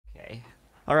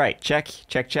All right, check.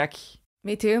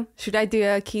 Me too. Should I do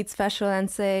a Keith special and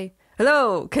say,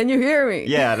 hello, can you hear me?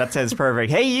 Yeah, that sounds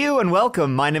perfect. Hey, you, and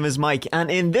welcome. My name is Mike, and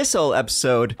in this whole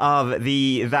episode of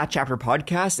the That Chapter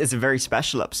podcast, it's a very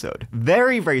special episode.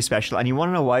 Very, very special. And you want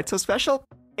to know why it's so special?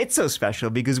 It's so special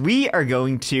because we are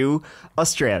going to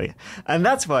Australia, and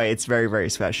that's why it's very, very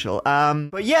special.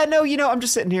 But yeah, no, I'm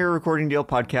just sitting here recording the old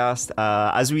podcast,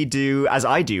 as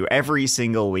I do every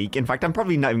single week. In fact, I'm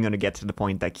probably not even going to get to the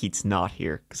point that Keith's not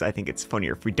here, because I think it's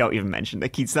funnier if we don't even mention that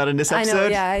Keith's not in this episode. I know,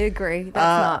 yeah, I agree.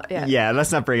 That's not. Yeah,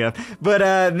 let's not bring it up. But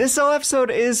this whole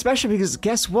episode is special because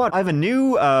guess what? I have a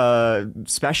new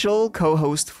special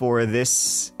co-host for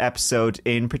this episode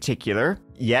in particular.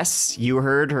 Yes, you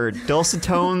heard her dulcet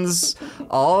tones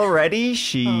already.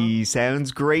 She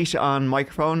sounds great on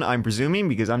microphone, I'm presuming,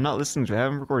 because I'm not listening to her.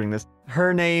 I'm recording this.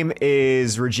 Her name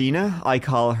is Regina. I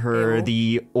call her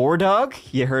the Ordog.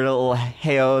 You heard a little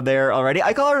hey-o there already.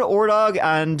 I call her the Ordog,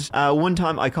 and one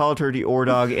time I called her the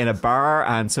Ordog in a bar,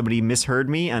 and somebody misheard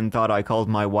me and thought I called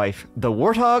my wife the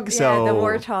Warthog. Yeah, the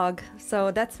Warthog.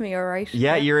 So that's me, all right?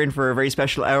 Yeah, you're in for a very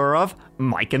special hour of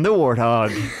Mike and the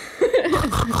Warthog.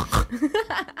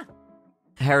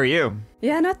 How are you?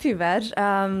 Yeah, not too bad.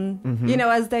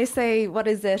 As they say, what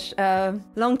is it?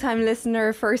 Long time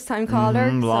listener, first time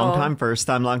caller. Long time, first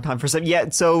time. Yeah,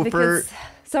 so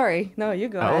Sorry, no, you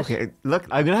go ahead. Okay, look,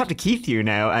 I'm going to have to Keith you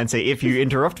now and say if you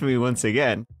interrupt me once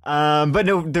again. But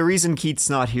no, the reason Keith's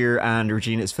not here and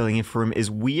Regina is filling in for him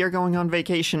is we are going on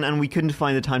vacation and we couldn't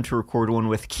find the time to record one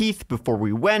with Keith before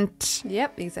we went.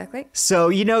 Yep, exactly. So,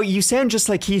 you sound just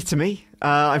like Keith to me.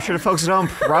 I'm sure the folks at home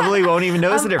probably won't even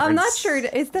notice the difference. I'm not sure.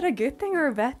 Is that a good thing or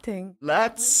a bad thing?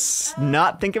 Let's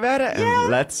not think about it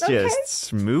and let's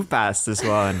just move past this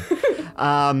one.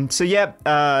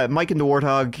 Mike and the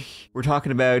Warthog, we're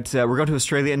talking about, we're going to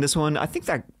Australia in this one. I think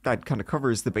that kind of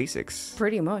covers the basics.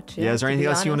 Pretty much, yeah. Is there anything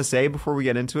else you want to say before we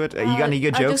get into it? You got any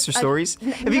good jokes or stories?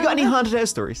 Have you got any haunted house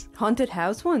stories? Haunted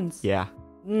house ones? Yeah.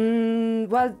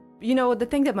 Well, the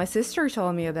thing that my sister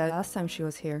told me about last time she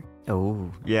was here.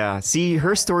 Oh, yeah. See,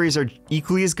 her stories are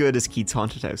equally as good as Keith's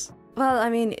haunted house. Well, I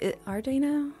mean, are they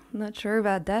now? I'm not sure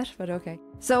about that, but okay.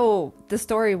 So the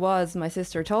story was, my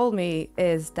sister told me,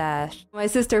 is that my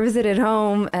sister visited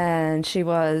home and she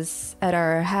was at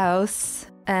our house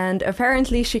and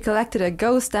apparently she collected a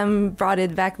ghost and brought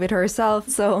it back with herself.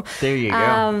 So there you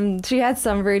go. She had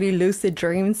some really lucid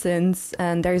dreams since,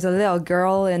 and there's a little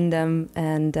girl in them.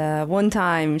 And one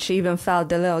time she even felt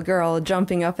the little girl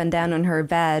jumping up and down on her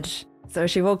bed. So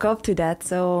she woke up to that,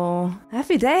 so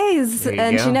happy days.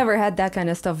 And she never had that kind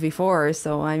of stuff before.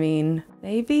 So, I mean,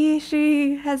 maybe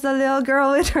she has a little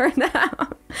girl with her now.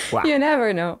 Wow. You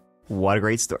never know. What a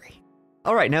great story.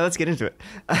 All right, now let's get into it.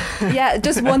 Yeah,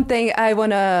 just one thing. I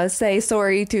want to say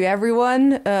sorry to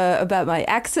everyone about my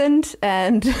accent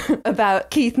and about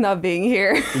Keith not being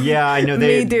here. Yeah, I know.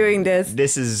 Me doing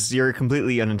this. You're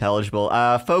completely unintelligible.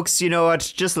 Folks, you know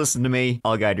what? Just listen to me.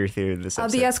 I'll guide you through this episode.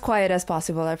 I'll be as quiet as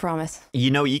possible, I promise.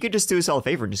 You could just do us all a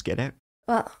favor and just get out.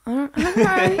 Well, all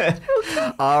right.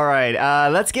 All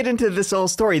right, let's get into this whole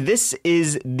story. This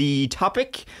is the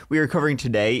topic we are covering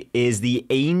today, is the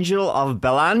Angel of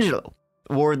Belangelo,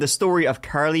 or the story of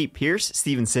Carly Pierce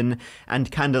Stevenson and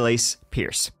Candice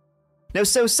Pierce. Now,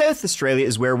 so South Australia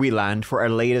is where we land for our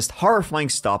latest horrifying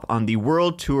stop on the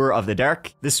world tour of the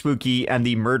dark, the spooky, and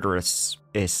the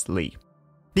murderously.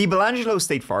 The Belangelo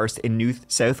State Forest in New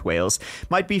South Wales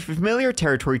might be familiar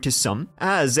territory to some,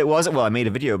 as it was, I made a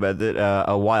video about it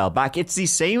a while back. It's the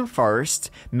same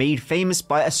forest made famous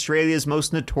by Australia's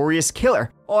most notorious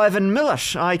killer, Ivan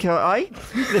Millet.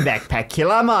 The backpack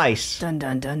killer, mate. Dun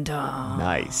dun dun dun.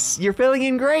 Nice. You're filling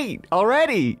in great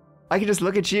already. I can just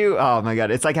look at you. Oh my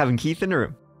god, it's like having Keith in the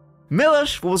room.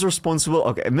 Millet was responsible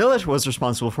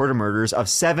for the murders of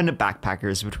 7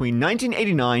 backpackers between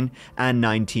 1989 and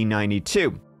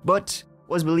 1992, but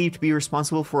was believed to be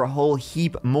responsible for a whole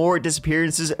heap more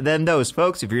disappearances than those.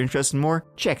 Folks, if you're interested in more,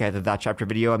 check out That Chapter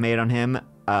video I made on him,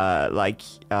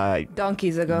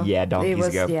 donkeys ago. Yeah, donkeys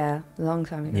ago. Yeah, a long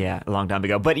time ago. Yeah, a long time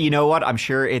ago. But you know what? I'm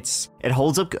sure it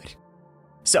holds up good.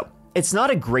 So, it's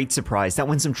not a great surprise that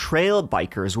when some trail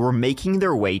bikers were making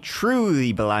their way through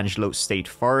the Belangelo State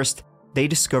Forest, they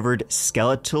discovered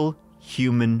skeletal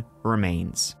human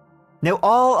remains. Now,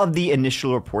 all of the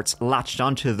initial reports latched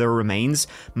onto the remains,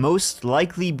 most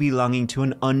likely belonging to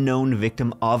an unknown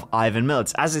victim of Ivan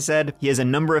Millet's. As I said, he has a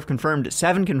number of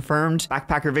 7 confirmed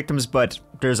backpacker victims, but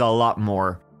there's a lot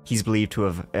more he's believed to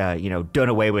have, done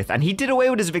away with. And he did away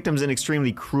with his victims in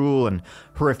extremely cruel and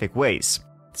horrific ways.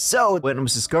 So, when it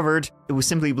was discovered, it was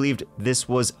simply believed this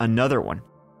was another one.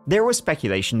 There was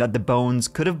speculation that the bones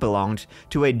could have belonged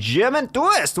to a German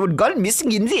tourist who had gone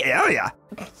missing in the area.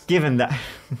 Given that...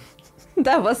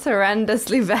 That was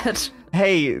horrendously bad.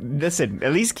 Hey, listen,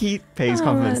 at least Keith pays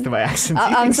compliments to my accent.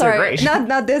 I'm sorry. Great.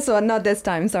 Not this one, not this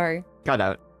time, sorry. Got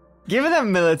out. Given that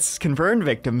Millet's confirmed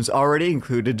victims already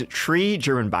included 3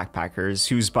 German backpackers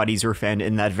whose bodies were found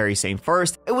in that very same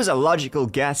forest, it was a logical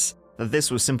guess that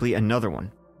this was simply another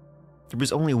one. There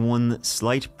was only one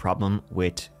slight problem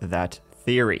with that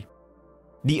theory.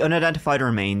 The unidentified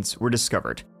remains were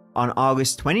discovered on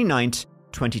August 29th,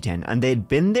 2010, and they'd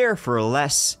been there for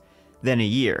less than a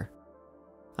year.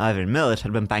 Ivan Millet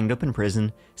had been banged up in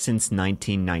prison since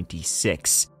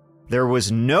 1996. There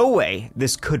was no way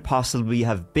this could possibly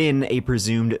have been a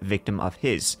presumed victim of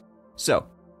his. So,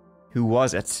 who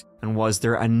was it? And was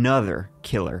there another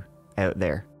killer out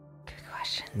there? Good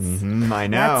questions. I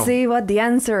know. Let's see what the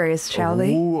answer is, shall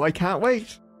we? Oh, I can't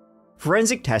wait.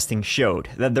 Forensic testing showed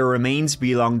that the remains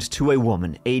belonged to a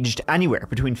woman aged anywhere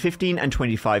between 15 and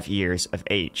 25 years of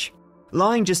age.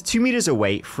 Lying just 2 meters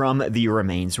away from the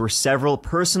remains were several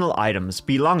personal items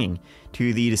belonging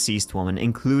to the deceased woman,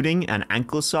 including an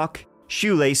ankle sock,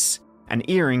 shoelace, an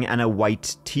earring, and a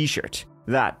white t-shirt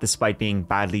that, despite being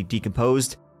badly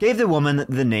decomposed, gave the woman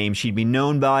the name she'd be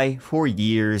known by for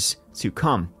years to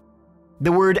come.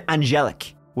 The word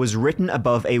angelic was written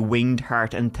above a winged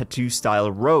heart and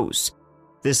tattoo-style rose.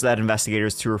 This led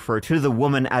investigators to refer to the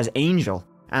woman as Angel,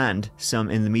 and some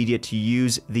in the media to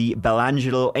use the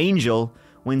Belangelo Angel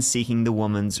when seeking the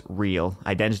woman's real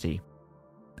identity.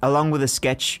 Along with a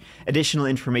sketch, additional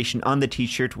information on the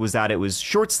t-shirt was that it was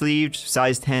short-sleeved,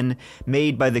 size 10,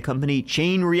 made by the company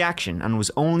Chain Reaction, and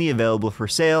was only available for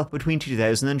sale between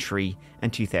 2003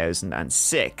 and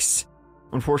 2006.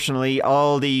 Unfortunately,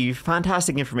 all the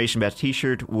fantastic information about the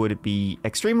t-shirt would be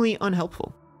extremely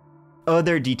unhelpful.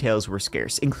 Other details were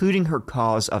scarce, including her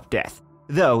cause of death,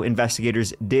 though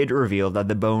investigators did reveal that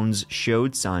the bones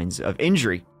showed signs of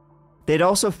injury. They'd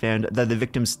also found that the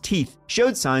victim's teeth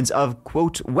showed signs of,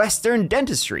 quote, Western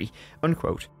dentistry,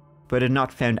 unquote, but had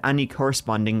not found any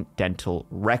corresponding dental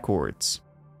records.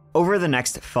 Over the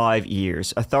next 5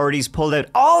 years, authorities pulled out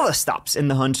all the stops in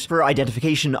the hunt for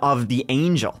identification of the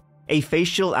Angel. A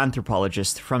facial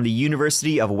anthropologist from the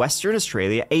University of Western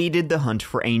Australia aided the hunt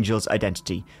for Angel's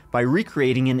identity by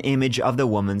recreating an image of the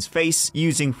woman's face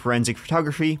using forensic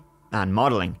photography and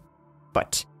modeling.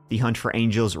 But the hunt for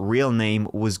Angel's real name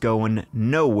was going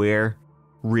nowhere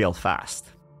real fast.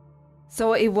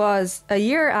 So it was a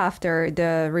year after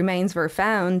the remains were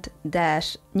found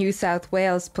that New South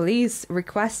Wales police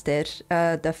requested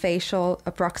the facial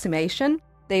approximation.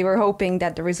 They were hoping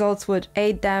that the results would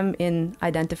aid them in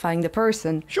identifying the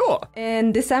person. Sure.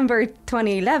 In December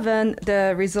 2011,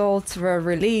 the results were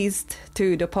released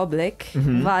to the public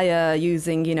via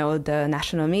using, the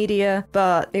national media,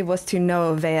 but it was to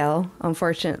no avail,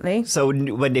 unfortunately. So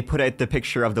when they put out the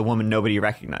picture of the woman, nobody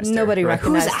recognized her? Nobody Like,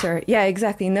 recognized her. Yeah,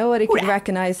 exactly. Nobody could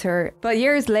recognize her. But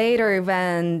years later,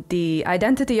 when the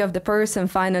identity of the person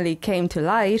finally came to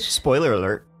light... Spoiler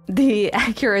alert. The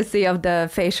accuracy of the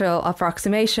facial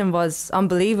approximation was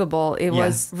unbelievable. It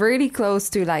was really close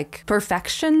to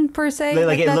perfection per se.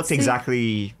 Like it looked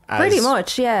exactly as... Pretty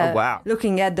much, yeah. Oh, wow.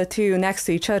 Looking at the two next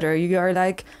to each other, you are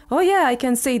like, oh yeah, I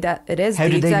can see that it is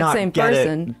the exact same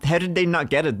person. How did they not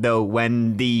get it though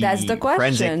when That's the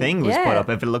forensic thing was yeah. put up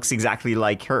if it looks exactly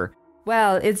like her?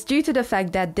 Well, it's due to the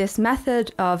fact that this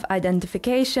method of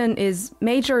identification is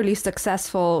majorly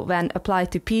successful when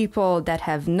applied to people that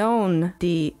have known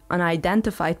the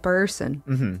unidentified person.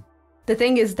 Mm-hmm. The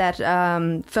thing is that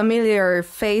familiar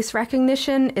face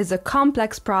recognition is a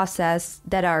complex process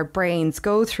that our brains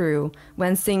go through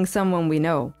when seeing someone we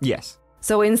know. Yes.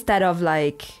 So instead of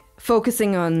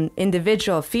focusing on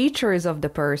individual features of the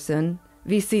person,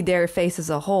 we see their face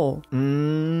as a whole.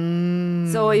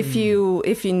 So if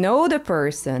you know the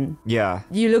person, yeah,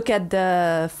 you look at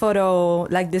the photo,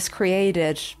 this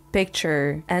created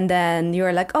picture, and then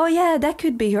you're like, oh yeah, that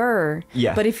could be her.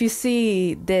 Yeah. But if you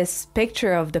see this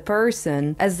picture of the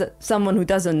person as someone who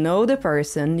doesn't know the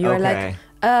person, you're like,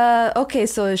 okay,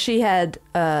 so she had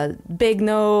a big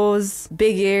nose,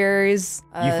 big ears.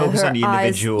 You focus on the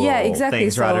individual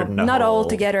things rather than the not whole. all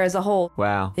together as a whole.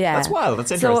 Wow. Yeah. That's wild.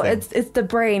 That's interesting. So it's the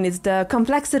brain, it's the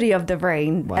complexity of the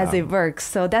brain as it works.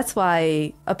 So that's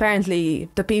why apparently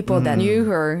the people that knew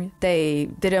her, they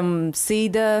didn't see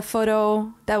the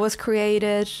photo that was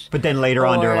created. But then later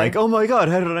on, they're like, oh my God,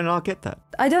 how did I not get that?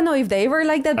 I don't know if they were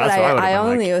like that, but I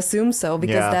only assume so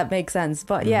because that makes sense.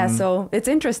 But yeah, so it's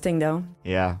interesting though.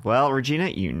 Yeah. Well, Regina,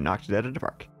 you knocked it out of the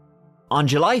park. On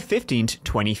July 15th,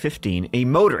 2015, a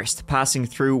motorist passing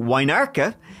through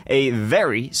Wynarka, a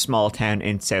very small town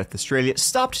in South Australia,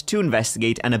 stopped to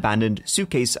investigate an abandoned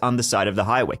suitcase on the side of the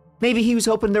highway. Maybe he was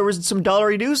hoping there was some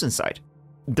dollary dues inside.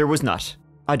 There was not.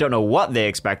 I don't know what they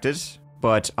expected,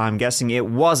 but I'm guessing it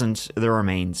wasn't the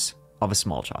remains of a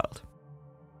small child.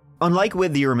 Unlike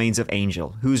with the remains of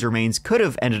Angel, whose remains could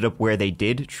have ended up where they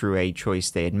did through a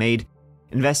choice they had made,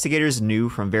 investigators knew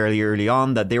from very early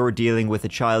on that they were dealing with a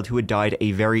child who had died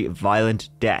a very violent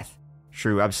death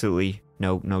through absolutely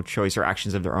no choice or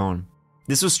actions of their own.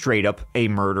 This was straight up a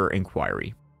murder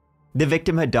inquiry. The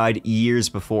victim had died years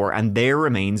before, and their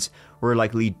remains were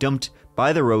likely dumped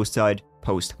by the roadside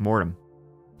post-mortem.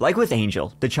 Like with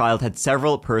Angel, the child had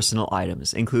several personal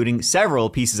items, including several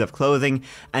pieces of clothing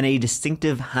and a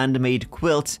distinctive handmade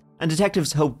quilt, and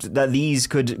detectives hoped that these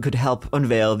could help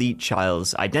unveil the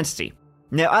child's identity.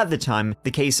 Now, at the time,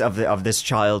 the case of this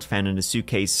child found in a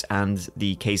suitcase and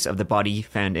the case of the body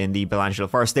found in the Belangelo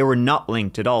forest, they were not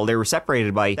linked at all. They were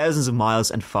separated by thousands of miles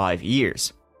and 5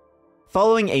 years.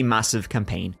 Following a massive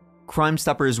campaign, Crime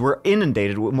Stoppers were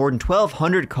inundated with more than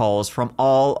 1,200 calls from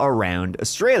all around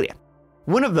Australia.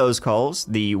 One of those calls,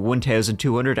 the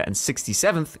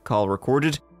 1,267th call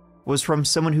recorded, was from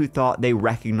someone who thought they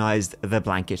recognized the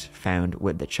blanket found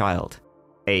with the child.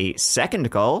 A second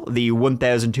call, the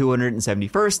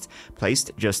 1,271st,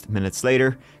 placed just minutes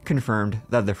later, confirmed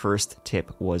that the first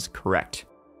tip was correct.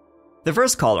 The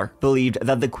first caller believed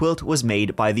that the quilt was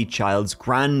made by the child's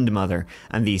grandmother,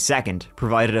 and the second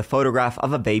provided a photograph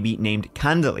of a baby named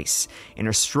Candace in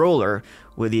a stroller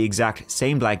with the exact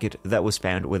same blanket that was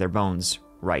found with her bones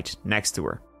right next to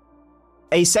her.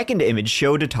 A second image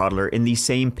showed a toddler in the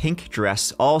same pink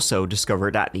dress also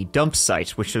discovered at the dump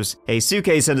site, which was a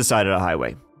suitcase on the side of the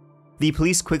highway. The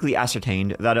police quickly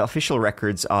ascertained that official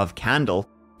records of Candle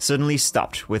suddenly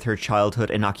stopped with her childhood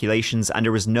inoculations, and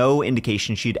there was no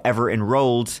indication she'd ever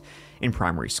enrolled in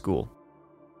primary school.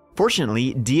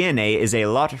 Fortunately, DNA is a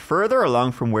lot further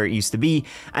along from where it used to be,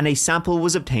 and a sample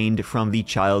was obtained from the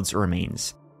child's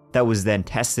remains. That was then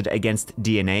tested against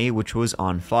DNA, which was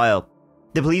on file.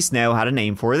 The police now had a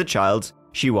name for the child.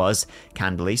 She was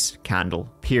Candace Candle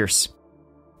Pierce.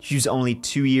 She was only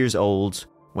 2 years old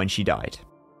when she died.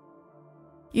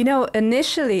 You know,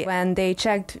 initially when they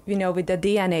checked, with the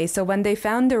DNA, so when they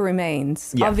found the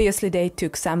remains, obviously they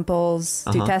took samples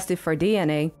to test it for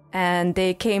DNA, and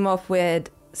they came up with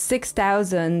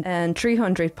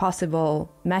 6,300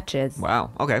 possible matches.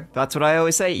 Wow, okay. That's what I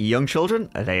always say. Young children,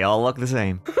 they all look the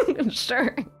same.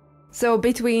 Sure. So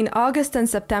between August and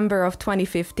September of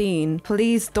 2015,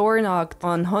 police door-knocked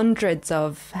on hundreds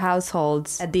of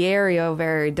households at the area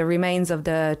where the remains of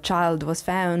the child was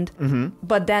found.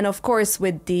 But then, of course,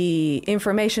 with the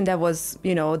information that was,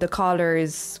 the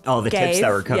callers the tips that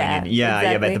were coming in. Yeah,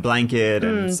 exactly. about the blanket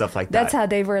and stuff like that. That's how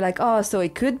they were like, oh, so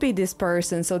it could be this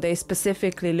person. So they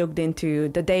specifically looked into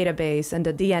the database and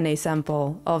the DNA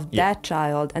sample of that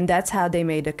child. And that's how they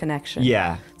made the connection.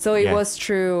 Yeah. So it was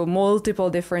through multiple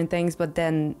different things, but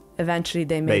then eventually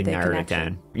they made the connection. It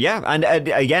down. Yeah, and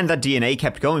again, that DNA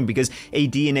kept going because a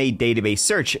DNA database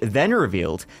search then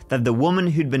revealed that the woman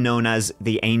who'd been known as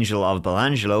the Angel of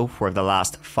Belangelo for the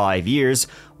last 5 years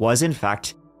was in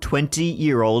fact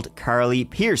 20-year-old Carly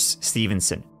Pierce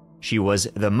Stevenson. She was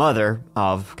the mother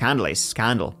of Candace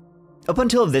Candle. Up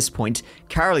until this point,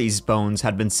 Carly's bones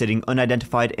had been sitting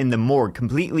unidentified in the morgue,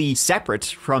 completely separate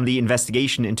from the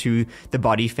investigation into the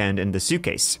body found in the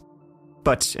suitcase.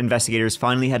 But investigators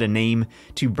finally had a name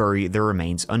to bury the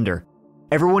remains under.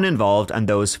 Everyone involved and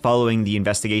those following the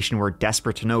investigation were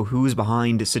desperate to know who was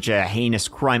behind such a heinous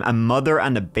crime. A mother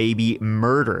and a baby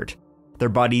murdered, their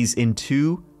bodies in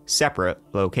 2 separate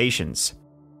locations.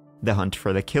 The hunt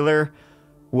for the killer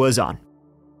was on.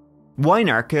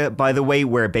 Wynarka, by the way,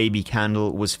 where baby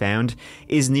Candle was found,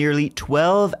 is nearly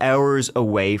 12 hours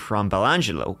away from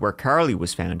Belangelo, where Carly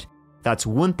was found. That's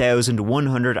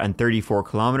 1,134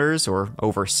 kilometers, or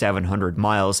over 700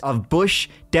 miles, of bush,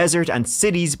 desert, and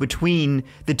cities between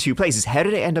the two places. How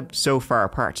did they end up so far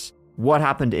apart? What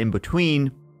happened in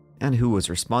between? And who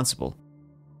was responsible?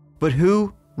 But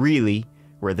who really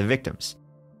were the victims?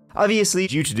 Obviously,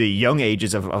 due to the young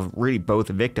ages of really both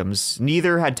victims,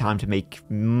 neither had time to make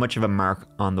much of a mark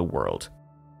on the world.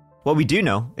 What we do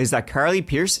know is that Carly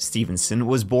Pierce Stevenson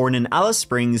was born in Alice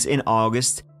Springs in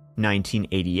August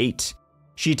 1988.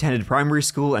 She attended primary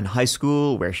school and high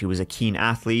school, where she was a keen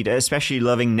athlete, especially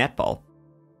loving netball.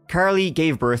 Carly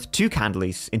gave birth to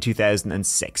Candace in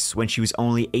 2006, when she was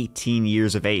only 18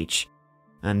 years of age.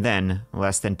 And then,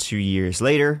 less than 2 years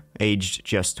later, aged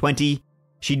just 20,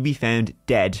 she'd be found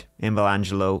dead in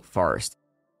Belangelo Forest.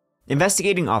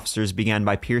 Investigating officers began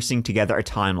by piecing together a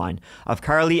timeline of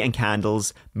Carly and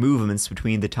Candle's movements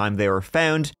between the time they were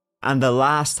found and the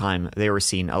last time they were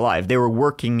seen alive. They were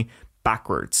working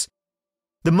backwards.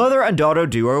 The mother and daughter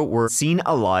duo were seen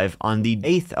alive on the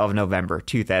 8th of November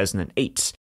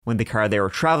 2008, when the car they were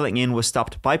travelling in was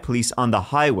stopped by police on the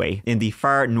highway in the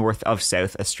far north of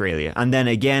South Australia, and then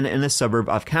again in a suburb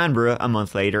of Canberra a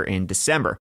month later in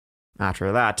December.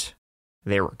 After that,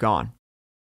 they were gone.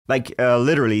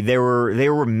 Literally, they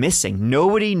were missing.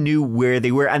 Nobody knew where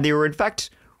they were, and they were in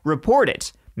fact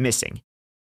reported missing.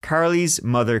 Carly's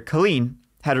mother, Colleen,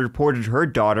 had reported her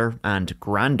daughter and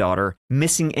granddaughter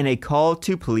missing in a call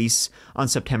to police on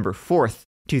September 4th,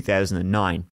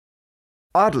 2009.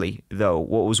 Oddly, though,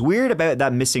 what was weird about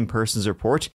that missing persons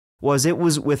report was it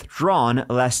was withdrawn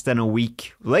less than a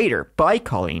week later by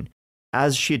Colleen,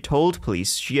 as she had told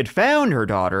police she had found her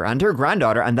daughter and her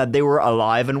granddaughter and that they were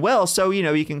alive and well, so,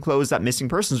 you can close that missing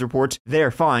persons report.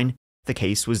 They're fine. The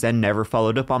case was then never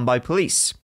followed up on by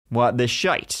police. What the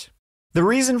shite? The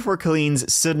reason for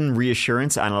Colleen's sudden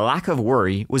reassurance and lack of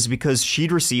worry was because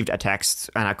she'd received a text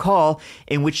and a call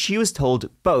in which she was told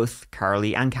both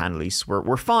Carly and Candice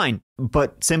were fine,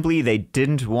 but simply they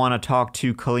didn't want to talk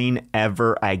to Colleen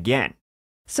ever again.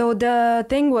 So the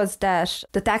thing was that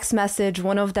the text message,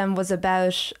 one of them was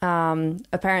about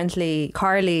apparently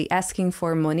Carly asking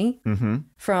for money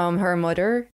from her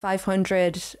mother,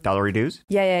 $500 dues?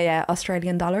 Yeah,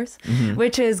 Australian dollars,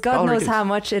 which is God knows how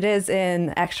much it is in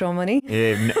actual money.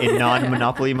 In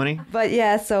non-monopoly money? But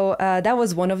yeah, so that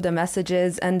was one of the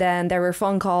messages. And then there were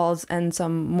phone calls and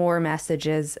some more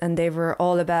messages. And they were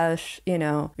all about,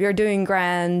 you're doing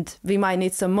grand. We might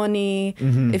need some money.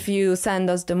 If you send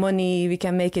us the money, we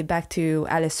can make it back to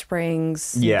Alice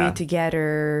Springs, be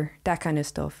together, that kind of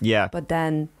stuff. Yeah. But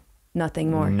then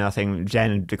nothing more. Nothing.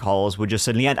 Then the calls would just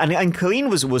suddenly end. And Colleen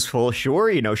was full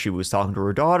sure, she was talking to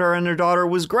her daughter and her daughter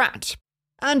was grand.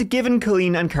 And given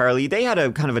Colleen and Carly, they had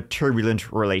a kind of a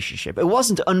turbulent relationship. It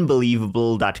wasn't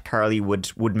unbelievable that Carly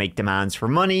would make demands for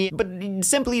money, but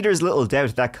simply there's little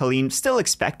doubt that Colleen still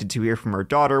expected to hear from her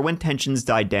daughter when tensions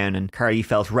died down and Carly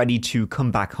felt ready to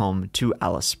come back home to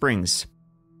Alice Springs.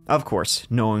 Of course,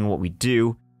 knowing what we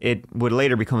do, it would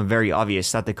later become very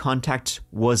obvious that the contact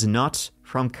was not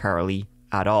from Carly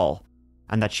at all,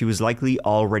 and that she was likely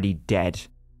already dead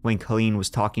when Colleen was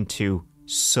talking to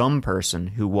some person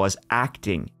who was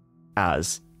acting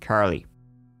as Carly.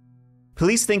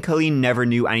 Police think Colleen never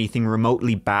knew anything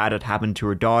remotely bad had happened to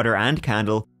her daughter and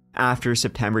Candle after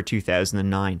September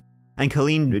 2009. And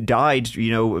Colleen died,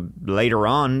 later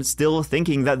on, still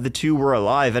thinking that the two were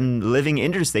alive and living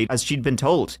interstate as she'd been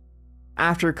told.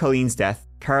 After Colleen's death,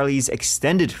 Carly's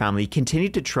extended family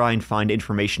continued to try and find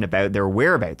information about their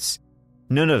whereabouts.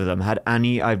 None of them had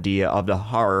any idea of the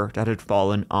horror that had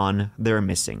fallen on their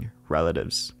missing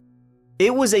relatives.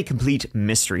 It was a complete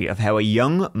mystery of how a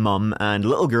young mum and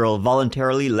little girl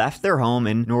voluntarily left their home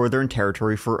in Northern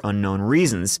Territory for unknown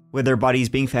reasons, with their bodies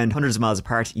being found hundreds of miles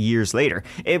apart years later.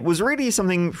 It was really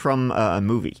something from a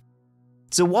movie.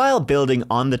 So while building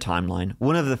on the timeline,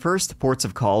 one of the first ports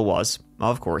of call was,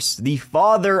 of course, the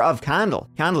father of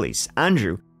Candice,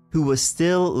 Andrew, who was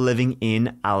still living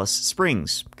in Alice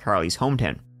Springs, Carly's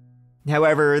hometown.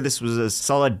 However, this was a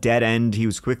solid dead end. He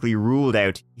was quickly ruled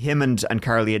out. Him and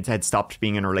Carly had stopped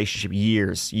being in a relationship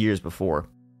years before.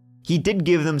 He did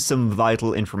give them some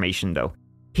vital information though.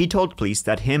 He told police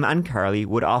that him and Carly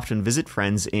would often visit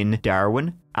friends in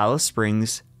Darwin, Alice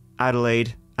Springs,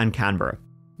 Adelaide, and Canberra.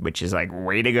 Which is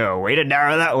way to go, way to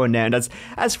narrow that one down.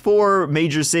 That's 4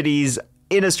 major cities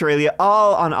in Australia,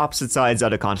 all on opposite sides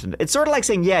of the continent. It's sort of like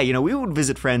saying, we would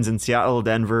visit friends in Seattle,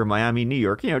 Denver, Miami, New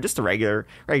York, just the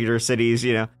regular cities,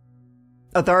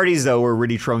 Authorities, though, were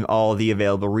really throwing all the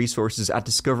available resources at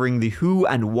discovering the who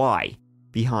and why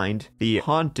behind the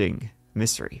haunting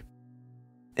mystery.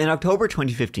 In October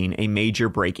 2015, a major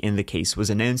break in the case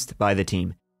was announced by the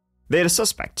team. They had a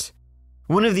suspect.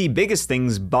 One of the biggest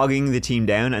things bogging the team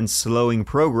down and slowing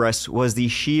progress was the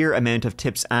sheer amount of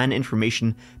tips and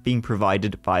information being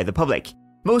provided by the public.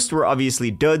 Most were obviously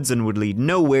duds and would lead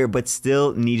nowhere, but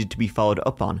still needed to be followed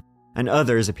up on, and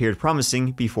others appeared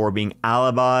promising before being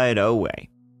alibied away.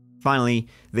 Finally,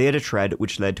 they had a thread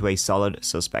which led to a solid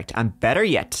suspect, and better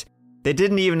yet, they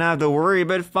didn't even have to worry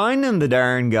about finding the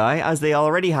darn guy, as they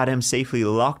already had him safely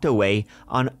locked away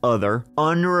on other,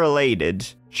 unrelated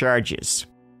charges.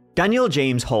 Daniel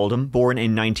James Holdom, born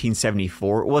in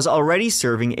 1974, was already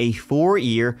serving a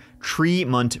 4-year,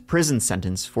 3-month prison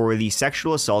sentence for the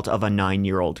sexual assault of a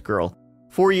 9-year-old girl.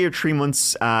 4 year, 3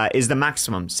 months is the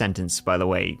maximum sentence, by the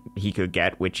way, he could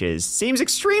get, which seems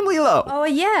extremely low. Oh,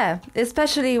 yeah.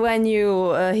 Especially when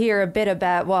you hear a bit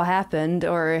about what happened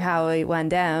or how it went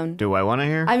down. Do I want to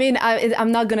hear? I mean,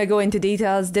 I'm not going to go into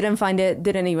details. Didn't find it.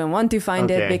 Didn't even want to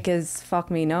find it because fuck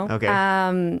me, no. Okay.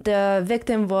 The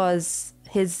victim was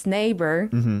his neighbor.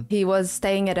 He was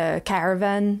staying at a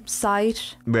caravan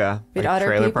site. Yeah. With like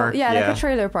other people. Park? Yeah, like a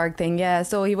trailer park thing. Yeah.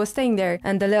 So he was staying there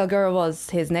and the little girl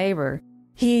was his neighbor.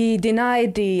 He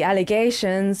denied the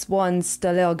allegations once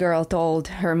the little girl told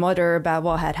her mother about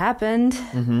what had happened,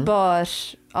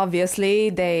 but obviously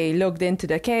they looked into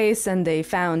the case and they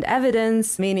found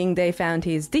evidence, meaning they found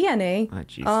his DNA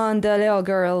on the little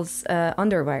girl's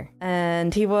underwear.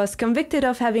 And he was convicted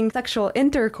of having sexual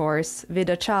intercourse with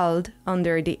a child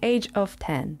under the age of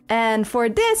 10. And for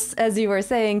this, as you were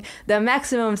saying, the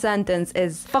maximum sentence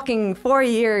is fucking 4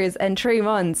 years and 3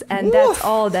 months, and that's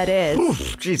all that is.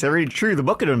 Jeez, I really threw the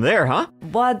bucket on there, huh?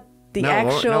 What the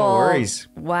actual... No worries.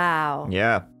 Wow.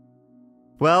 Yeah.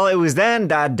 Well, it was then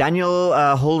that Daniel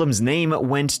Holdom's name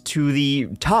went to the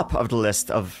top of the list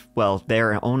of, well,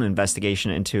 their own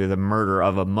investigation into the murder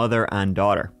of a mother and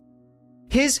daughter.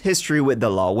 His history with the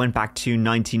law went back to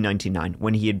 1999,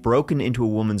 when he had broken into a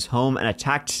woman's home and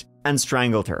attacked and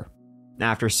strangled her.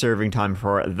 After serving time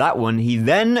for that one, he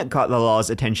then caught the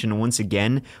law's attention once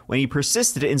again when he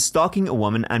persisted in stalking a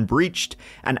woman and breached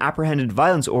an apprehended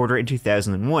violence order in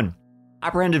 2001.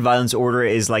 Apprehended violence order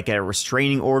is like a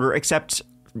restraining order, except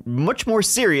much more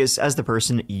serious as the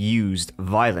person used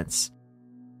violence.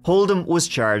 Holdom was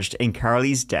charged in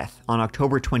Carly's death on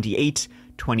October 28,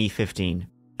 2015,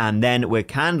 and then with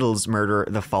Candle's murder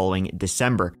the following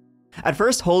December. At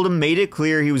first, Holdom made it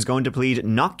clear he was going to plead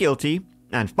not guilty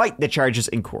and fight the charges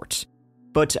in court.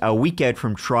 But a week out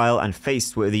from trial and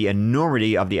faced with the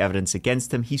enormity of the evidence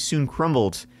against him, he soon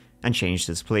crumbled and changed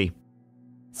his plea.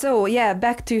 So, yeah,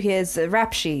 back to his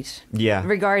rap sheet. Yeah.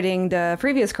 Regarding the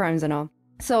previous crimes and all.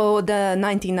 So, the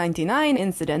 1999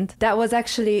 incident, that was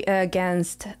actually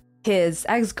against his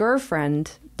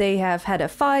ex-girlfriend. They have had a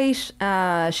fight.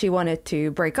 She wanted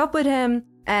to break up with him.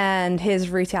 And his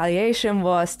retaliation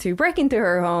was to break into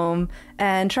her home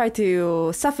and try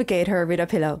to suffocate her with a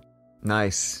pillow.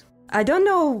 Nice. I don't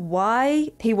know why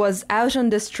he was out on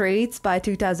the streets by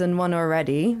 2001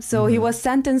 already. So he was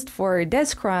sentenced for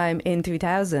this crime in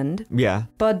 2000. Yeah.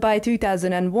 But by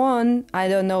 2001, I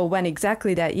don't know when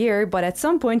exactly that year, but at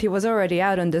some point he was already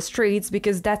out on the streets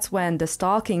because that's when the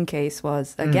stalking case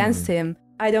was against him.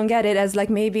 I don't get it, as like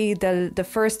maybe the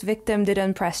first victim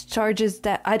didn't press charges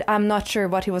that I'm not sure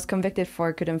what he was convicted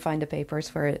for. Couldn't find the papers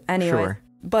for it. Anyway. Sure.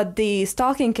 But the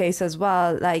stalking case as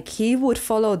well, like he would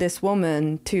follow this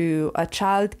woman to a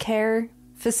child care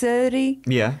facility.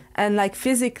 Yeah. And like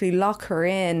physically lock her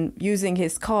in using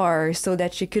his car so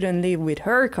that she couldn't leave with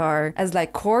her car, as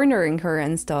like cornering her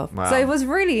and stuff. Wow. So it was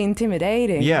really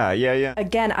intimidating. Yeah.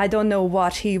 Again, I don't know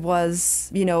what he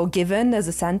was, given as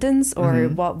a sentence or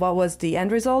what was the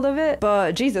end result of it.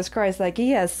 But Jesus Christ, like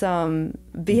he has some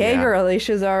behavioral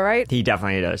issues, all right? He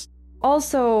definitely does.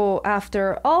 Also,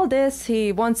 after all this,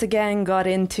 he once again got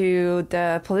into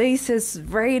the police's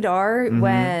radar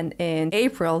when in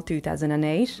April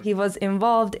 2008, he was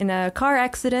involved in a car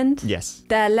accident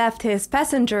that left his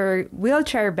passenger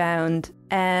wheelchair-bound,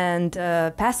 and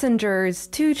passengers,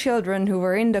 2 children who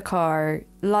were in the car,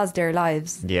 lost their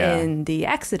lives in the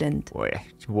accident. Boy,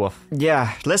 woof.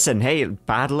 Yeah, listen, hey,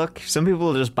 bad luck. Some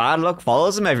people just bad luck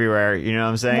follows them everywhere, you know what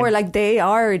I'm saying? More like they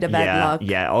are the bad luck.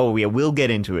 Yeah, oh yeah, we'll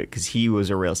get into it because he was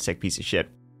a real sick piece of shit.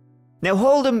 Now,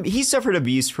 Holdom, he suffered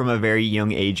abuse from a very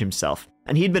young age himself,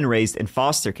 and he'd been raised in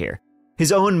foster care.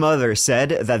 His own mother said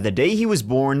that the day he was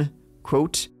born,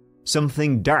 quote,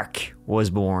 something dark was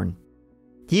born.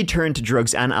 He turned to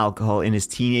drugs and alcohol in his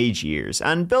teenage years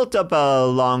and built up a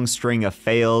long string of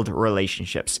failed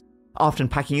relationships, often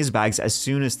packing his bags as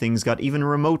soon as things got even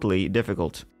remotely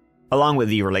difficult. Along with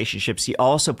the relationships, he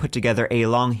also put together a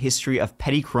long history of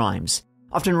petty crimes,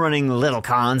 often running little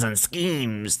cons and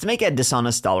schemes to make a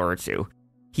dishonest dollar or two.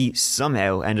 He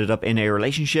somehow ended up in a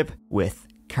relationship with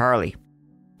Carly.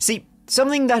 See,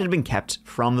 something that had been kept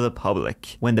from the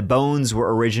public when the bones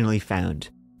were originally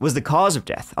found was the cause of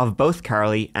death of both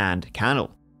Carly and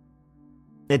Candle.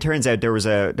 It turns out there was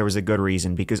a good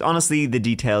reason, because honestly the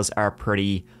details are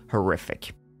pretty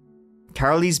horrific.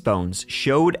 Carly's bones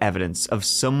showed evidence of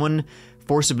someone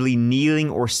forcibly kneeling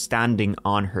or standing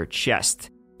on her chest.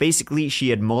 Basically, she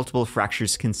had multiple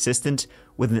fractures consistent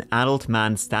with an adult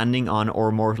man standing on,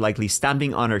 or more likely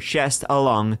stamping on her chest,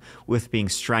 along with being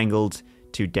strangled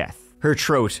to death. Her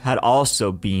throat had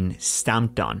also been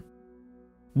stamped on.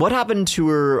 What happened to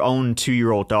her own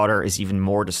 2-year-old daughter is even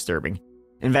more disturbing.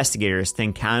 Investigators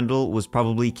think Candle was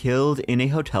probably killed in a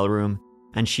hotel room,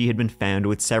 and she had been found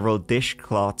with several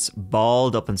dishcloths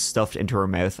balled up and stuffed into her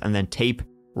mouth and then tape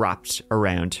wrapped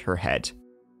around her head.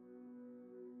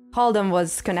 Holdom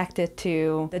was connected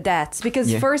to the deaths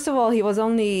because, first of all, he was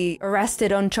only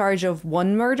arrested on charge of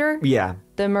one murder. Yeah.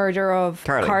 The murder of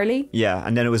Carly. Yeah,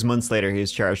 and then it was months later he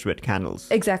was charged with Candles.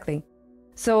 Exactly.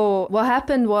 So what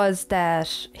happened was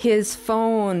that his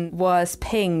phone was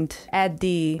pinged at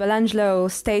the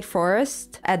Belangelo State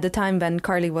Forest at the time when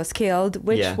Carly was killed,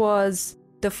 which was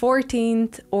the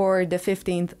 14th or the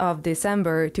 15th of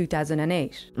December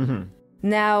 2008. Mm-hmm.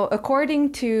 Now,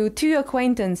 according to two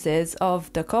acquaintances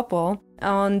of the couple,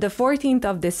 on the 14th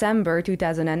of December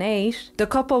 2008, the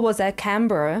couple was at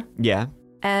Canberra. Yeah.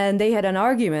 And they had an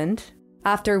argument,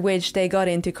 after which they got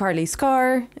into Carly's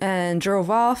car and drove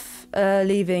off,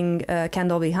 leaving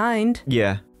Kendall behind.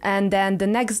 Yeah. And then the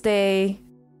next day,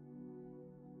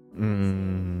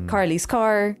 Carly's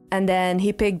car, and then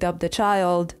he picked up the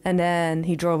child, and then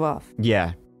he drove off.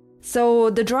 Yeah. So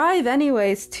the drive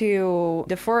anyways to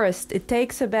the forest, it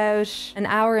takes about an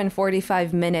hour and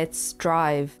 45 minutes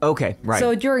drive. Okay, right.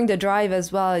 So during the drive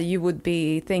as well, you would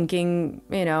be thinking,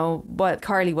 you know, what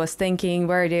Carly was thinking,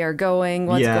 where they are going,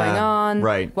 what's going on.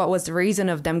 Right. What was the reason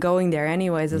of them going there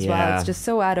anyways as well. It's just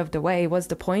so out of the way. What's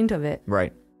the point of it?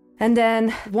 Right. And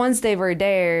then once they were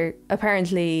there,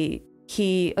 apparently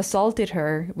he assaulted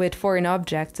her with foreign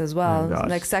objects as well,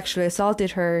 like sexually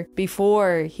assaulted her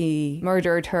before he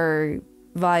murdered her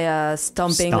via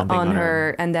stomping on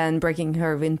her and then breaking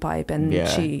her windpipe, and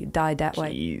she died that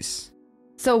way.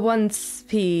 So once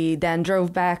he then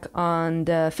drove back on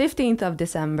the 15th of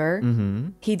December,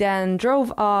 he then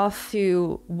drove off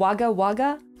to Wagga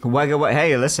Wagga.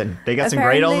 Hey, listen, they got some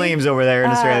great old names over there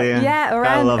in Australia. Yeah,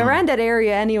 around that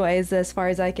area anyways, as far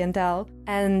as I can tell.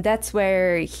 And that's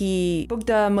where he booked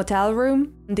a motel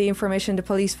room. The information the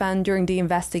police found during the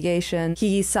investigation,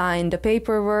 he signed the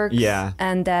paperwork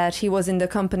and that he was in the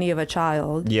company of a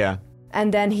child. Yeah.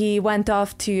 And then he went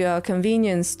off to a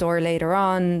convenience store later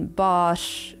on, bought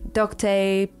duct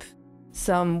tape,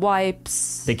 some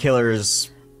wipes. The killer's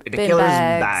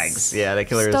bags. Yeah, the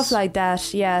killer's stuff like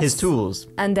that, yes. His tools.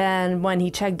 And then when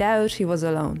he checked out, he was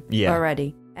alone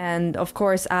already. And of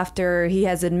course, after he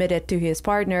has admitted to his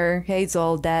partner,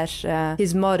 Hazel, that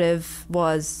his motive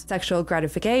was sexual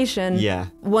gratification,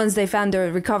 once they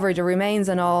recovered the remains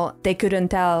and all, they couldn't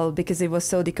tell, because it was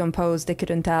so decomposed, they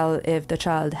couldn't tell if the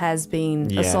child has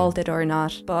been assaulted or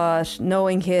not. But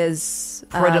knowing his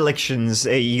predilections,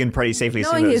 you can pretty safely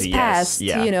assume knowing his past,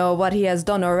 you know, what he has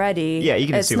done already, you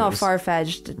can it's not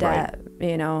far-fetched that,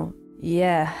 you know,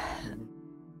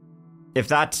 If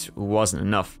that wasn't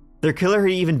enough, their killer had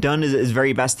even done his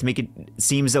very best to make it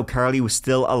seem as though Carly was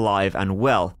still alive and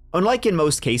well. Unlike in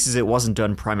most cases, it wasn't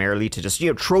done primarily to just,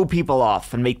 throw people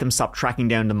off and make them stop tracking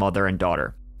down the mother and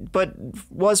daughter, but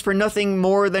was for nothing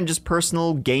more than just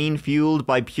personal gain fueled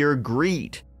by pure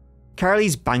greed.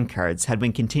 Carly's bank cards had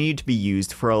been continued to be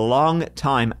used for a long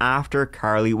time after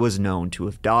Carly was known to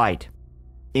have died.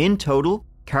 In total,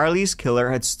 Carly's killer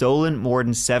had stolen more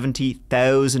than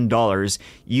 $70,000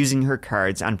 using her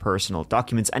cards and personal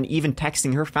documents, and even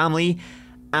texting her family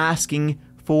asking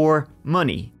for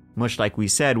money. Much like we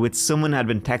said, with someone had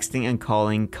been texting and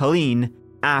calling Colleen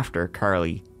after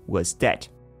Carly was dead.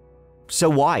 So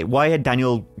why? Why had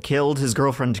Daniel killed his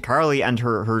girlfriend Carly and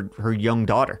her young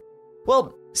daughter?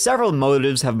 Well, several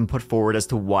motives have been put forward as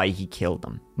to why he killed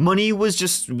them. Money was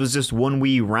just one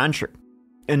wee rancher.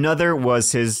 Another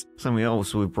was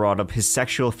we brought up, his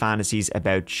sexual fantasies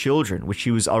about children, which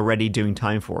he was already doing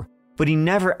time for. But he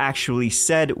never actually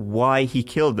said why he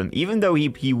killed them, even though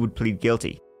he would plead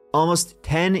guilty. Almost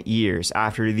 10 years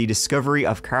after the discovery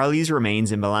of Carly's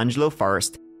remains in Belangelo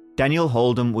Forest, Daniel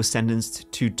Holdom was sentenced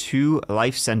to 2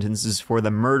 life sentences for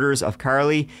the murders of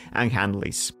Carly and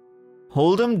Candace.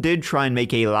 Holdom did try and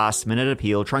make a last-minute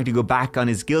appeal, trying to go back on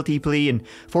his guilty plea and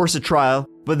force a trial,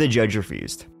 but the judge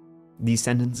refused. These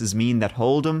sentences mean that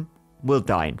Holdom will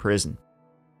die in prison.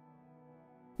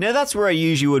 Now that's where I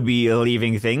usually would be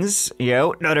leaving things,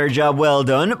 another job well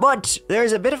done, but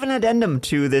there's a bit of an addendum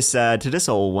to this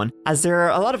whole one, as there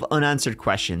are a lot of unanswered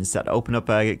questions that open up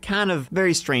a can of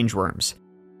very strange worms.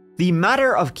 The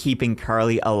matter of keeping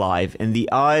Carly alive in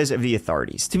the eyes of the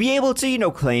authorities, to be able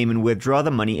to, claim and withdraw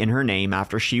the money in her name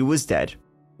after she was dead,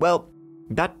 well,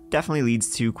 that definitely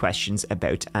leads to questions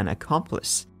about an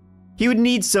accomplice. He would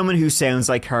need someone who sounds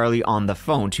like Carly on the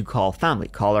phone to call family,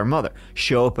 call her mother,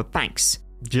 show up at banks.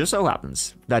 Just so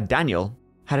happens that Daniel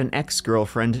had an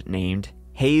ex-girlfriend named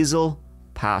Hazel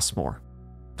Passmore.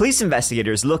 Police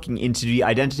investigators looking into the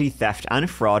identity theft and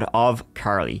fraud of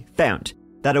Carly found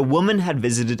that a woman had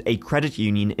visited a credit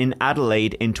union in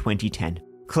Adelaide in 2010,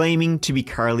 claiming to be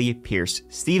Carly Pierce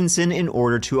Stevenson in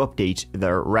order to update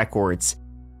their records.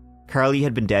 Carly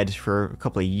had been dead for a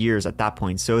couple of years at that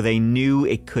point, so they knew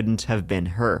it couldn't have been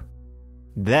her.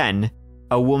 Then,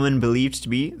 a woman believed to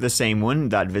be the same one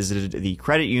that visited the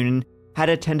credit union had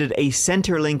attended a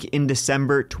Centrelink in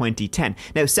December 2010.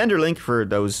 Now, Centrelink, for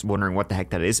those wondering what the heck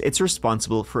that is, it's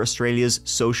responsible for Australia's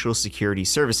social security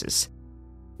services.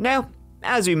 Now,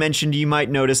 as we mentioned, you might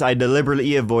notice I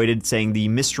deliberately avoided saying the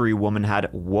mystery woman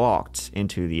had walked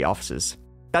into the offices.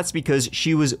 That's because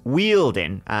she was wheeled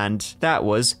in, and that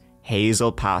was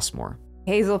Hazel Passmore.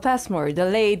 Hazel Passmore, the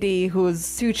lady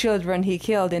whose 2 children he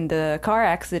killed in the car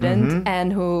accident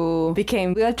and who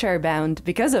became wheelchair bound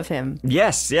because of him.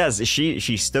 Yes,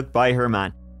 she stuck by her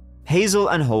man. Hazel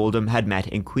and Holdom had met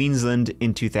in Queensland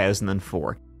in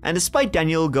 2004, and despite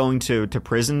Daniel going to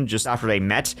prison just after they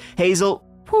met, Hazel,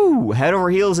 head over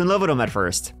heels in love with him at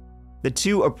first. The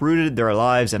two uprooted their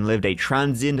lives and lived a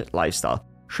transient lifestyle,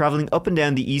 travelling up and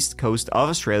down the east coast of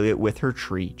Australia with her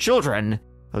 3 children.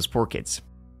 Those poor kids.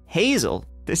 Hazel,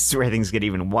 this is where things get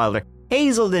even wilder.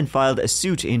 Hazel then filed a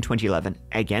suit in 2011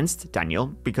 against Daniel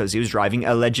because he was driving,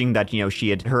 alleging that, she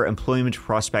had her employment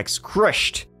prospects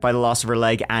crushed by the loss of her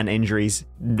leg and injuries.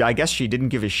 I guess she didn't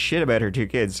give a shit about her 2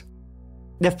 kids.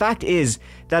 The fact is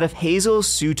that if Hazel's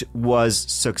suit was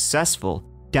successful,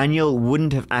 Daniel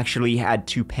wouldn't have actually had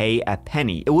to pay a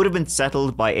penny. It would have been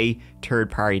settled by a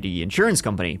third-party insurance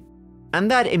company. And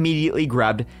that immediately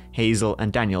grabbed Hazel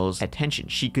and Daniel's attention.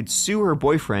 She could sue her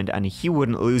boyfriend and he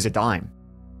wouldn't lose a dime.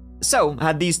 So,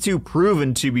 had these two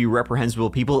proven to be reprehensible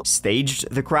people staged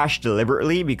the crash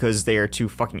deliberately because they are 2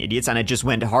 fucking idiots and it just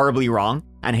went horribly wrong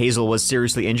and Hazel was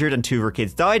seriously injured and 2 of her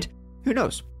kids died? Who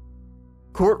knows?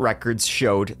 Court records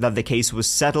showed that the case was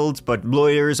settled, but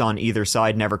lawyers on either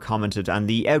side never commented and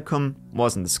the outcome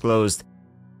wasn't disclosed.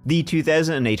 The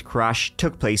 2008 crash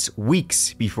took place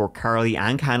weeks before Carly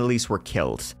and Candice were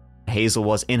killed. Hazel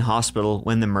was in hospital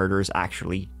when the murders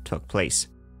actually took place.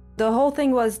 The whole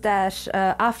thing was that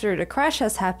after the crash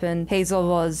has happened, Hazel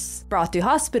was brought to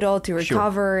hospital to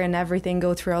recover and everything,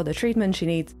 go through all the treatment she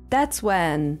needs. That's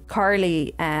when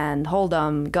Carly and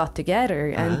Holdom got together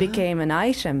and became an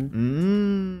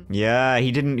item. Yeah,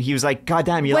 he was like, God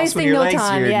damn, you lost one of your legs,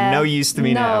 time, you're no use to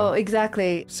me now. No,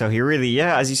 exactly. So he really,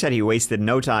 as you said, he wasted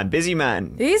no time. Busy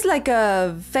man. He's like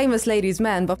a famous ladies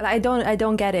man, but I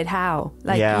don't get it how.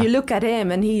 You look at him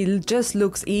and he just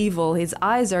looks evil. His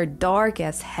eyes are dark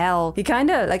as hell. He kind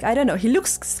of, I don't know, he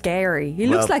looks scary. He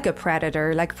looks like a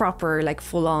predator, proper,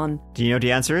 full on. Do you know what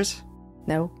the answer is?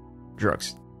 No.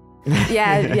 Drugs.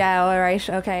 yeah, all right,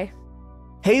 okay.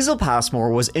 Hazel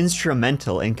Passmore was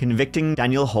instrumental in convicting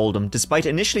Daniel Holdom, despite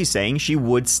initially saying she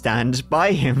would stand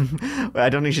by him. I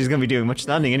don't think she's going to be doing much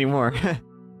standing anymore.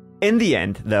 In the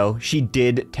end, though, she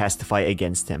did testify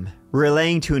against him,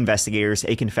 relaying to investigators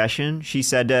a confession she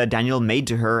said Daniel made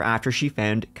to her after she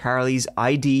found Carly's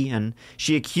ID and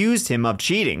she accused him of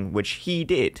cheating, which he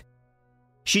did.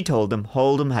 She told him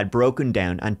Holdom had broken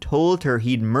down and told her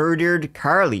he'd murdered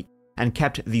Carly and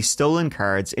kept the stolen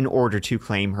cards in order to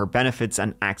claim her benefits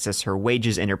and access her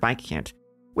wages in her bank account,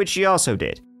 which she also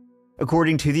did.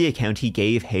 According to the account he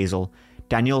gave Hazel,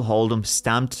 Daniel Holdom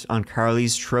stamped on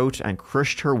Carly's throat and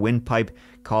crushed her windpipe,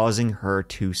 causing her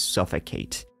to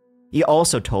suffocate. He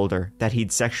also told her that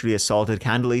he'd sexually assaulted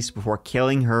Candice before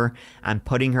killing her and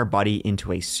putting her body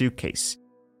into a suitcase.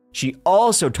 She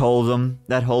also told him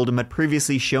that Holdom had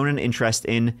previously shown an interest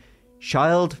in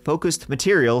child-focused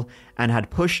material and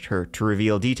had pushed her to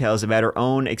reveal details about her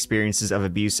own experiences of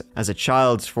abuse as a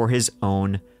child for his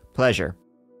own pleasure.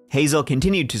 Hazel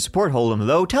continued to support Holdom,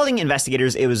 though, telling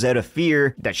investigators it was out of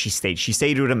fear that she stayed. She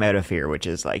stayed with him out of fear, which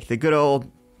is like the good old,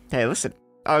 hey, listen,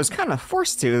 I was kind of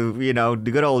forced to,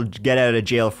 the good old get out of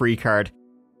jail free card.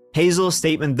 Hazel's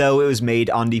statement, though, it was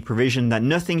made on the provision that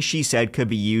nothing she said could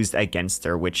be used against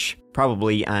her, which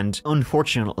probably and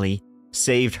unfortunately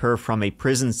saved her from a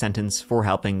prison sentence for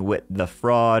helping with the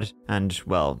fraud and,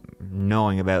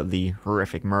 knowing about the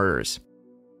horrific murders.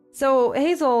 So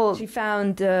Hazel, she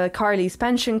found Carly's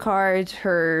pension card,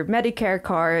 her Medicare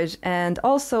card, and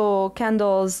also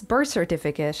Kendall's birth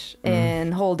certificate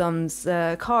in Holdom's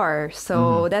car.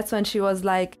 So that's when she was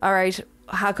like, all right,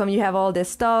 how come you have all this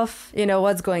stuff?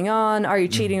 What's going on? Are you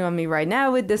cheating on me right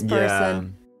now with this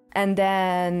person? And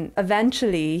then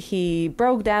eventually he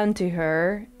broke down to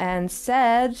her and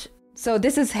said, so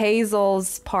this is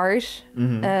Hazel's part,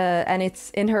 and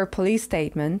it's in her police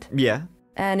statement. Yeah.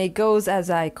 And it goes as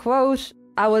I quote,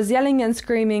 I was yelling and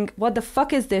screaming, what the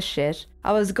fuck is this shit?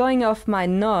 I was going off my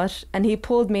nut and he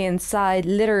pulled me inside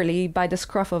literally by the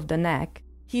scruff of the neck.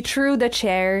 He threw the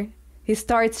chair. He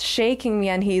starts shaking me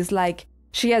and he's like,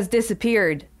 she has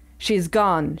disappeared. She's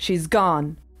gone. She's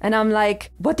gone. And I'm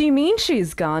like, what do you mean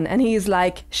she's gone? And he's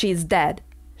like, she's dead.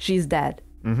 She's dead.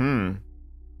 Mm-hmm.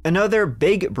 Another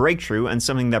big breakthrough and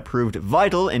something that proved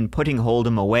vital in putting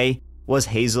Holdom away was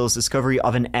Hazel's discovery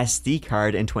of an SD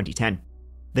card in 2010.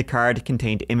 The card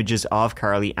contained images of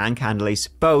Carly and Candace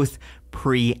both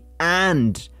pre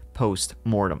and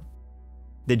post-mortem.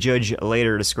 The judge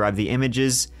later described the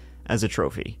images as a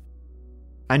trophy.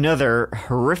 Another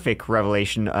horrific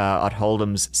revelation at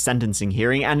Holdom's sentencing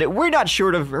hearing, and we're not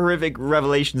short of horrific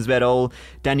revelations about old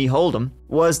Danny Holdom,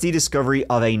 was the discovery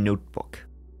of a notebook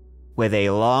with a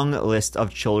long list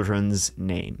of children's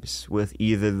names with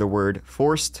either the word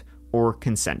forced or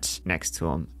consent next to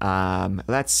them.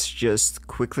 Let's just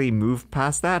quickly move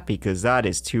past that because that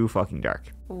is too fucking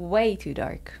dark. Way too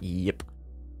dark. Yep.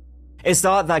 It's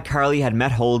thought that Carly had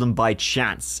met Holdom by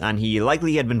chance, and he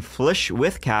likely had been flush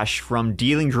with cash from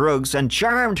dealing drugs and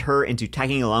charmed her into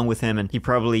tagging along with him, and he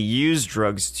probably used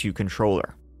drugs to control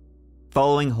her.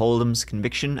 Following Holdom's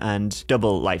conviction and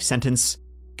double life sentence,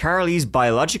 Carly's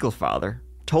biological father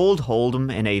told Holdom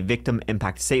in a victim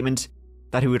impact statement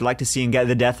that he would like to see him get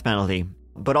the death penalty,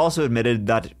 but also admitted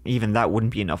that even that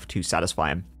wouldn't be enough to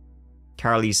satisfy him.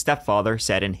 Carly's stepfather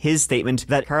said in his statement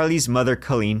that Carly's mother,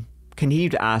 Colleen,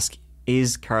 continued to ask,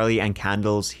 "Is Carly and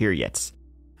Candace here yet?"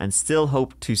 and still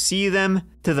hope to see them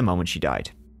to the moment she died.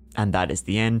 And that is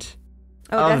the end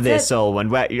of this soul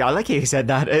one. I like how you said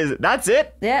that. That's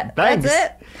it? Yeah, thanks.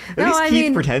 That's it. At least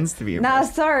Keith pretends to be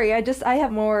impressed. No, sorry. I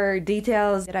have more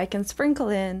details that I can sprinkle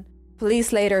in.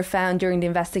 Police later found during the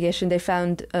investigation, they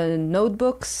found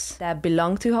notebooks that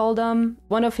belonged to Holdom.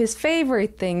 One of his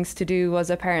favorite things to do was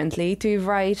apparently to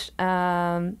write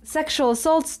sexual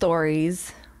assault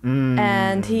stories.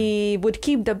 And he would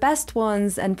keep the best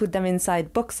ones and put them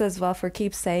inside books as well for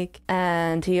keepsake.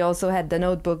 And he also had the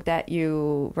notebook that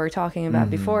you were talking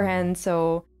about beforehand.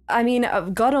 So, I mean,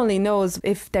 God only knows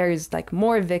if there's like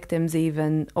more victims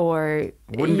even, or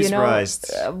wouldn't be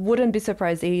surprised. Wouldn't be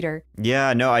surprised either.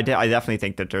 Yeah, no, I definitely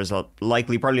think that there's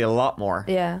probably a lot more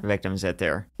victims out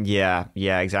there. Yeah,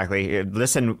 exactly.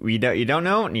 Listen, you don't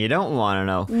know and you don't want to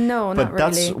know. No, but not really. But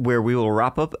that's where we will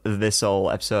wrap up this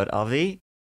whole episode of the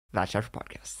That Chapter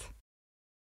Podcast.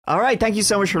 All right, thank you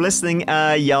so much for listening,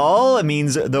 y'all. It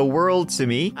means the world to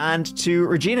me and to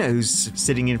Regina, who's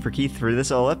sitting in for Keith for this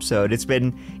whole episode. It's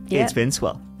been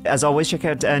swell. As always, check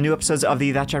out new episodes of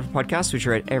the That Chapter Podcast, which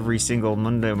are out every single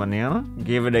Monday manana.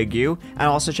 Give it a go. And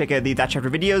also check out the That Chapter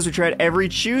videos, which are out every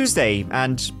Tuesday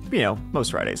and,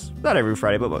 most Fridays. Not every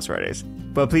Friday, but most Fridays.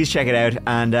 But please check it out.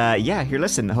 And here,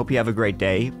 listen, I hope you have a great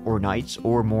day or night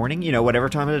or morning, whatever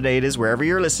time of the day it is, wherever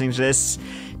you're listening to this.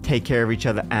 Take care of each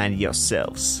other and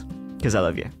yourselves. Because I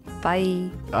love you. Bye.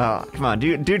 Come on,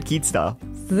 do it Keith style.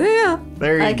 Yeah.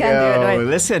 There you I go. can't do it right.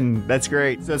 Listen, that's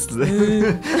great. Let's just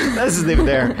leave it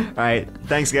there. All right.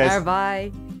 Thanks, guys.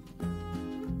 Bye.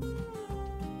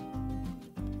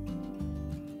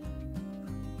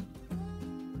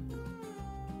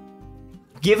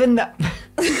 Given that...